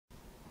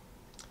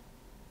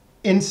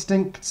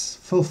Instincts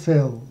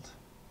fulfilled.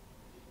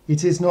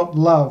 It is not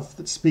love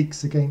that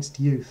speaks against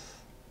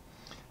youth.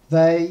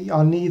 They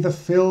are neither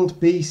filled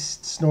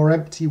beasts nor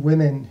empty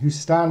women who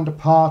stand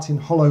apart in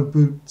hollow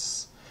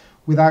boots.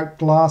 Without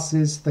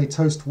glasses they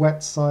toast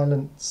wet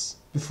silence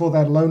before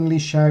their lonely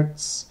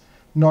shouts,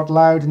 not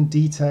loud and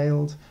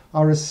detailed,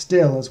 are as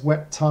still as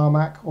wet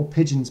tarmac or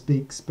pigeons'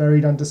 beaks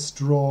buried under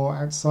straw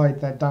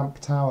outside their damp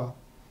tower.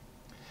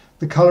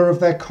 The colour of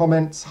their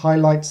comments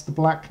highlights the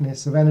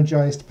blackness of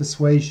energized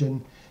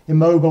persuasion,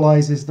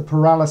 immobilizes the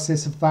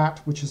paralysis of that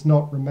which has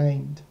not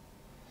remained.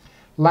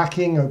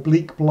 Lacking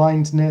oblique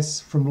blindness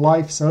from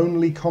life's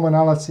only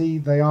commonality,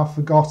 they are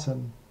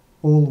forgotten,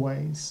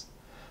 always,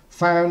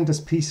 found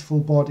as peaceful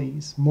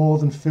bodies, more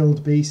than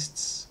filled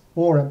beasts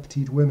or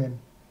emptied women.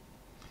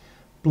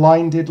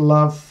 Blinded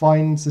love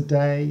finds a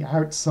day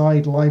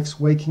outside life's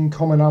waking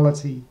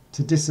commonality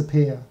to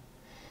disappear.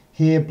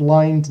 Here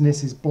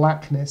blindness is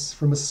blackness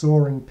from a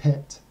soaring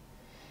pit.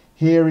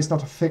 Here is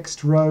not a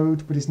fixed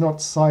road, but is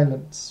not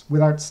silence,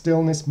 without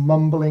stillness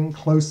mumbling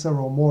closer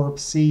or more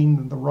obscene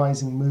than the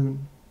rising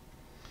moon.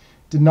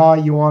 Deny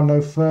you are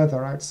no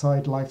further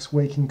outside life's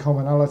waking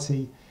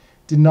commonality.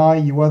 Deny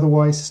you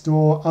otherwise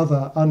store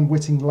other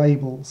unwitting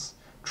labels,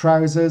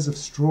 trousers of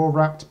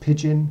straw-wrapped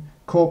pigeon,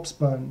 corpse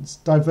bones,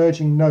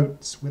 diverging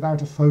notes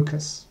without a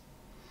focus.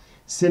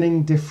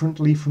 Sinning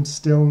differently from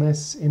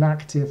stillness,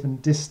 inactive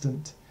and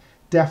distant,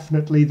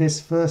 definitely this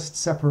first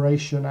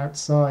separation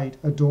outside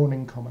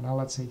adorning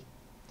commonality.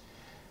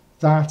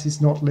 That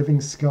is not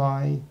living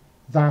sky,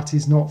 that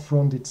is not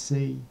fronded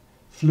sea.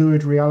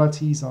 Fluid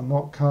realities are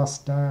not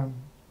cast down.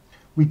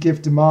 We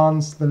give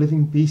demands to the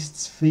living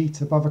beast's feet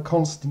above a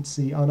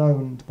constancy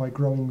unowned by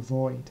growing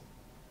void.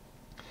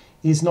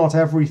 Is not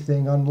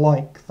everything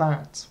unlike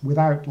that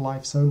without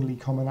life's only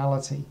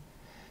commonality?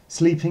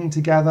 Sleeping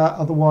together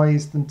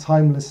otherwise than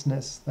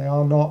timelessness, they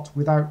are not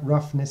without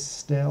roughness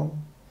still.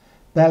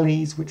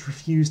 Bellies which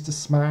refuse to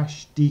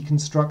smash,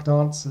 deconstruct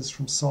answers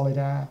from solid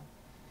air.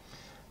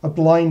 A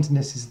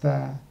blindness is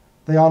there.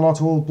 They are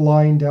not all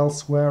blind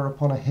elsewhere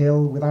upon a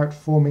hill without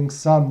forming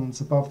suns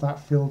above that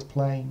filled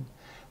plain,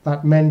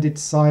 that mended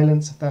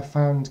silence of their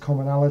found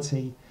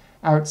commonality.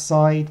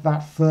 Outside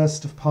that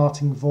first of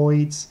parting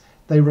voids,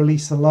 they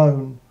release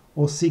alone,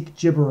 or seek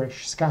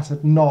gibberish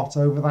scattered not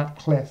over that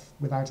cliff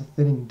without a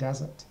thinning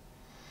desert.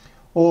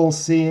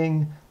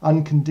 All-seeing,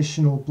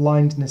 unconditional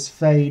blindness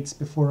fades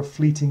before a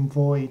fleeting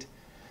void.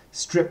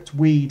 Stripped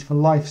weed for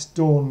life's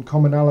dawn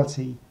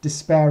commonality,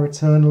 despair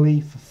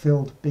eternally for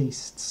filled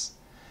beasts.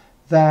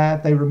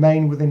 There they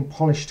remain within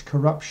polished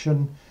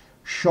corruption,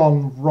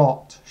 shone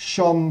rot,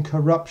 shone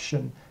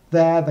corruption.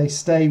 There they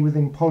stay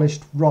within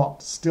polished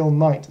rot, still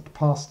night at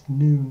past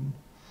noon.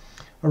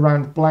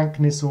 Around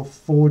blankness or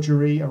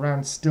forgery,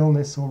 around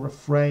stillness or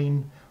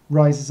refrain,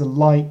 rises a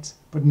light,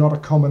 but not a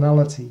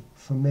commonality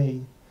for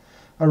me.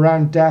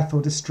 Around death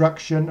or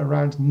destruction,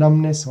 around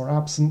numbness or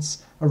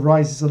absence,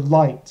 arises a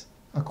light,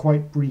 a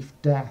quite brief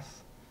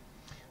death.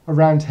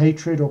 Around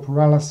hatred or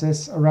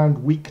paralysis,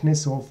 around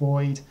weakness or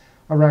void,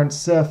 around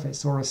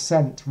surface or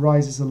ascent,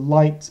 rises a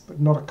light, but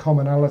not a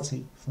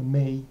commonality for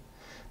me.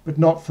 But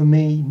not for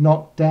me,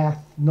 not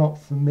death, not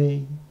for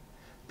me.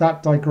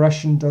 That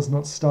digression does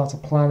not start a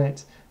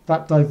planet,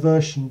 that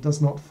diversion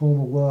does not form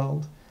a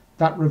world,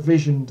 that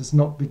revision does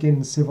not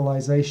begin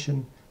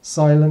civilization,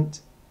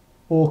 silent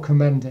or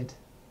commended.